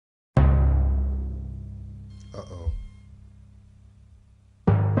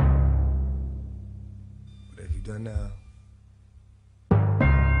You done now.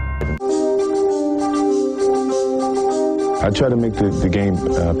 I try to make the game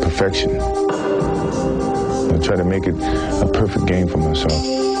perfection. I try to make it a perfect game for myself.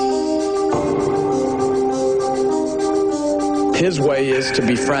 His way is to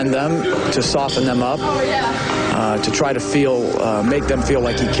befriend them, to soften them up, to try to make them feel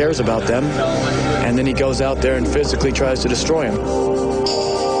like he cares about them, and then he goes out there and physically tries to destroy him.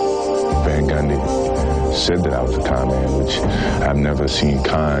 Van Gundy said that I was a con man, which I've never seen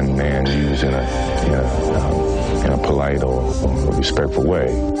con man used in a polite or respectful way.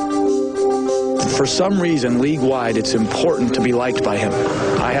 For some reason, league-wide, it's important to be liked by him.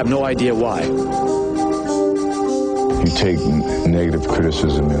 I have no idea why. You take negative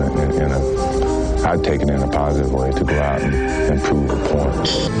criticism I'd take it in a positive way to go out and prove a point.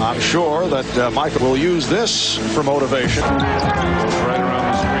 I'm sure that Michael will use this for motivation. Right around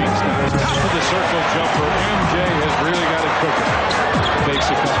the screens. Top of the circle jumper. MJ has really got it cooking. Fakes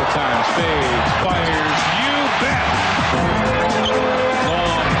a couple times. Fades. Fires. You bet.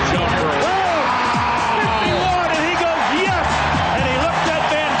 Long jumper. Oh! 51, and he goes, yes! And he looks at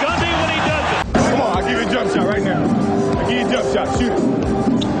Van Gundy when he does it. Come on, I'll give you a jump shot right now. I'll give you a jump shot. Shoot it.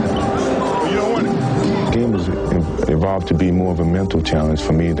 You don't want it. The game has evolved to be more of a mental challenge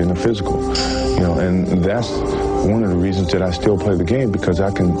for me than a physical. And that's one of the reasons that I still play the game, because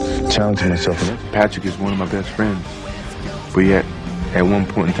I can challenge myself. Patrick is one of my best friends. But yet, at one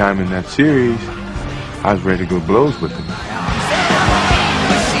point in time in that series, I was ready to go blows with him.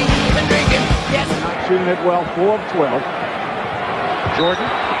 Shooting it well, 4 of 12. Jordan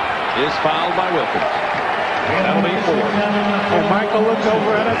is fouled by Wilkins. That'll be 4. And Michael looked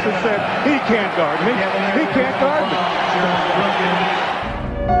over at us and said, he can't guard me. He can't guard me.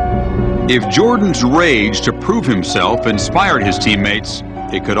 If Jordan's rage to prove himself inspired his teammates,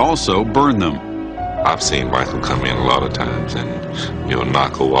 it could also burn them. I've seen Michael come in a lot of times and,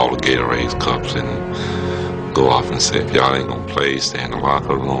 knock over all the Gatorade cups and go off and say, if y'all ain't gonna play, stay in the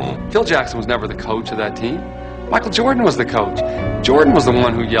locker room. Phil Jackson was never the coach of that team. Michael Jordan was the coach. Jordan was the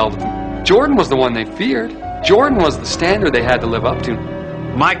one who yelled at them. Jordan was the one they feared. Jordan was the standard they had to live up to.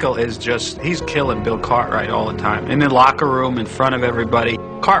 Michael is he's killing Bill Cartwright all the time. In the locker room, in front of everybody.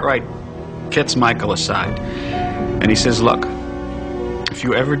 Cartwright gets Michael aside. And he says, look, if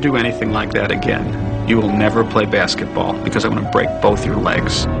you ever do anything like that again, you will never play basketball because I'm going to break both your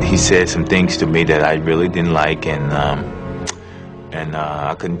legs. He said some things to me that I really didn't like, and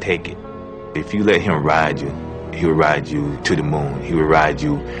I couldn't take it. If you let him ride you, he would ride you to the moon. He would ride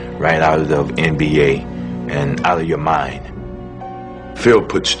you right out of the NBA and out of your mind. Phil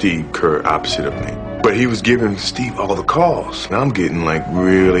put Steve Kerr opposite of me, but he was giving Steve all the calls. And I'm getting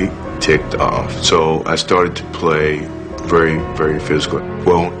really ticked off. So I started to play very, very physical.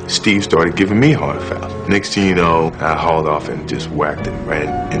 Well, Steve started giving me hard fouls. Next thing you know, I hauled off and just whacked him right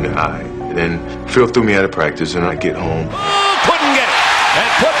in the eye. And then Phil threw me out of practice, and I get home. Oh, couldn't get it. And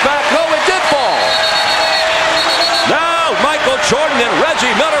put back. No, it did fall. Now Michael Jordan and Reggie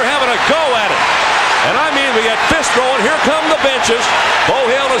Miller having a go at it. And I mean, we got fist throwing. Here come the benches. Bo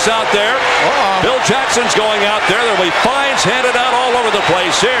Hill is out there. Bill Jackson's going out there. There'll be fines handed out all over the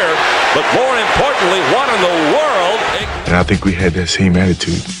place here. But more importantly, what in the world? And I think we had that same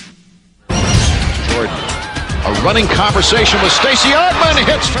attitude. Jordan, a running conversation with Stacey Augmon.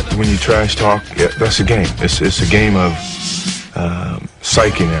 Hits for When you trash talk, yeah, that's a game. It's a game of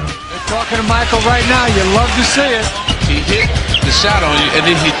psyche now. They're talking to Michael right now. You love to see it. He hit the shot on you, and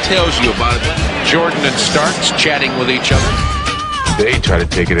then he tells you about it. Jordan and Starks chatting with each other. They try to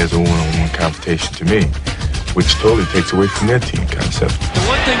take it as a one-on-one confrontation to me, which totally takes away from their team concept. The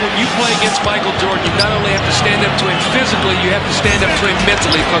one thing when you play against Michael Jordan, you not only have to stand up to him physically, you have to stand up to him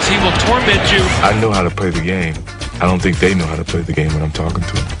mentally, because he will torment you. I know how to play the game. I don't think they know how to play the game when I'm talking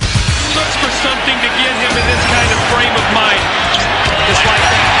to them. He looks for something to get him in this kind of frame of mind. Just like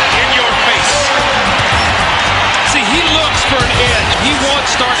that, in your face. See, he looks for an edge. He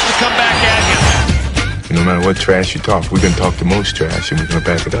wants Starks to come back at him. No matter what trash you talk, we're going to talk the most trash, and we're going to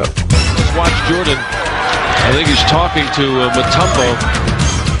back it up. Let's watch Jordan. I think he's talking to Mutombo.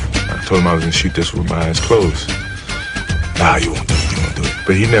 I told him I was going to shoot this with my eyes closed. Nah, you won't do it, you won't do it.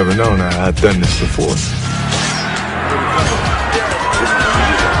 But he never known I've done this before.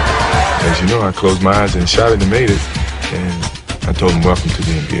 As you know, I closed my eyes and shot it and made it. And I told him, welcome to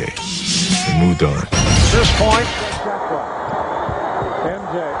the NBA. And moved on. At this point,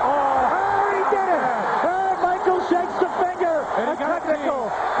 MJ. Oh, he did it! Michael shakes the finger. A technical.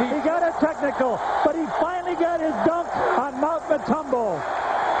 He got a technical, but he finally got his dunk on Mount Mutombo.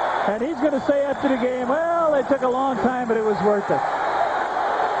 And he's going to say after the game, well, it took a long time, but it was worth it.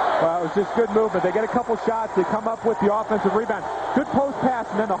 Well, it was just good movement. They get a couple shots. They come up with the offensive rebound. Good post pass,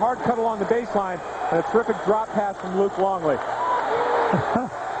 and then the hard cut along the baseline, and a terrific drop pass from Luke Longley.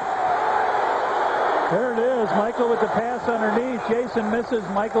 There it is. Michael with the pass underneath. Jason misses.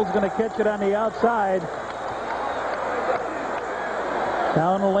 Michael's going to catch it on the outside.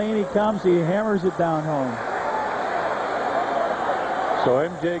 Down the lane he comes. He hammers it down home. So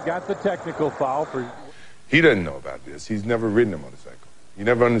MJ got the technical foul for... He doesn't know about this. He's never ridden a motorcycle. You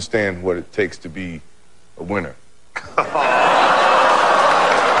never understand what it takes to be a winner.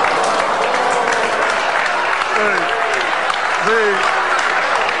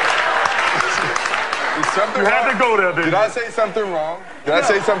 You had to go there, did I say something wrong? Did I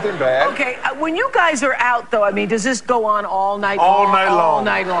say something bad? Okay, when you guys are out, though, I mean, does this go on all night all long? Night long. All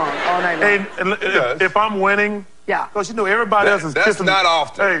night long. All night long. And if I'm winning, yeah, because you know everybody else is that's kissing. Not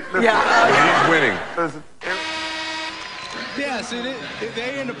often. Hey, listen, he's winning. Listen, yeah, see,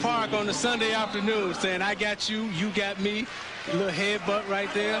 they're in the park on a Sunday afternoon saying, I got you, you got me. A little headbutt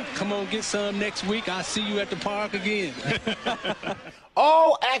right there. Come on, get some next week. I'll see you at the park again.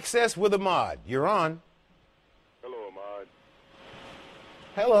 All Access with Ahmad. You're on. Hello, Ahmad.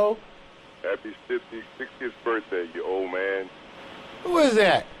 Hello. Happy 60th birthday, you old man. Who is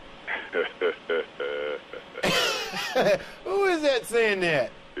that? Who is that saying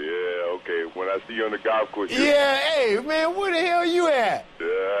that? Yeah, okay. When I see you on the golf course. Yeah, hey, man, where the hell you at?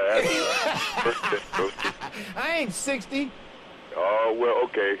 I ain't 60. Oh, well,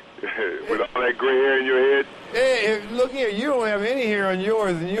 okay. With all that gray hair in your head? Hey, look here, you don't have any hair on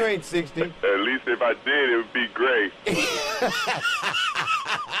yours, and you ain't 60. At least if I did, it would be gray.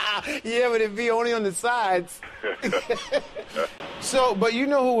 Yeah, but it'd be only on the sides. So, but you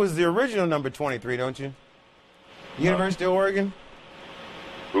know who was the original number 23, don't you? University of Oregon?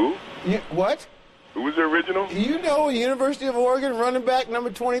 Who? What? Who was the original? You know University of Oregon running back number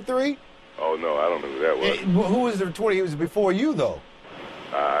 23? Oh, no, I don't know who that was. Who was the 20? He was before you, though.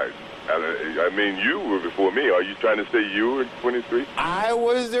 I mean, you were before me. Are you trying to say you were 23? I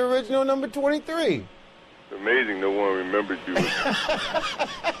was the original number 23. It's amazing no one remembered you.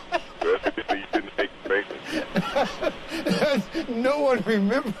 Evidently, you didn't make the bank. No one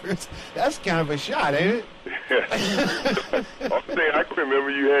remembers. That's kind of a shot, ain't it? I'm saying I can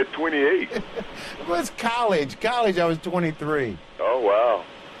remember you had 28. It was college. College, I was 23. Oh, wow.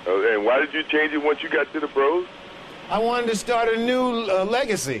 And why did you change it once you got to the pros? I wanted to start a new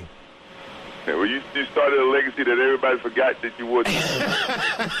legacy. Yeah, well, you started a legacy that everybody forgot that you were.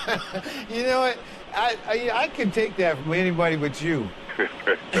 You know what? I can take that from anybody but you.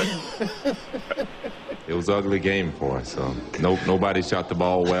 It was an ugly game for us. Nobody shot the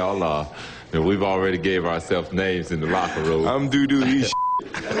ball well. And we've already gave ourselves names in the locker room. I'm doo-doo, he's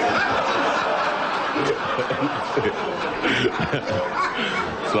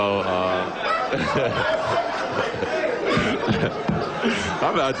So,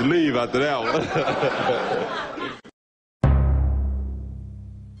 I'm about to leave after that one.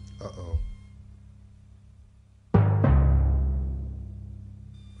 Uh-oh.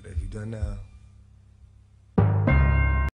 What have you done now?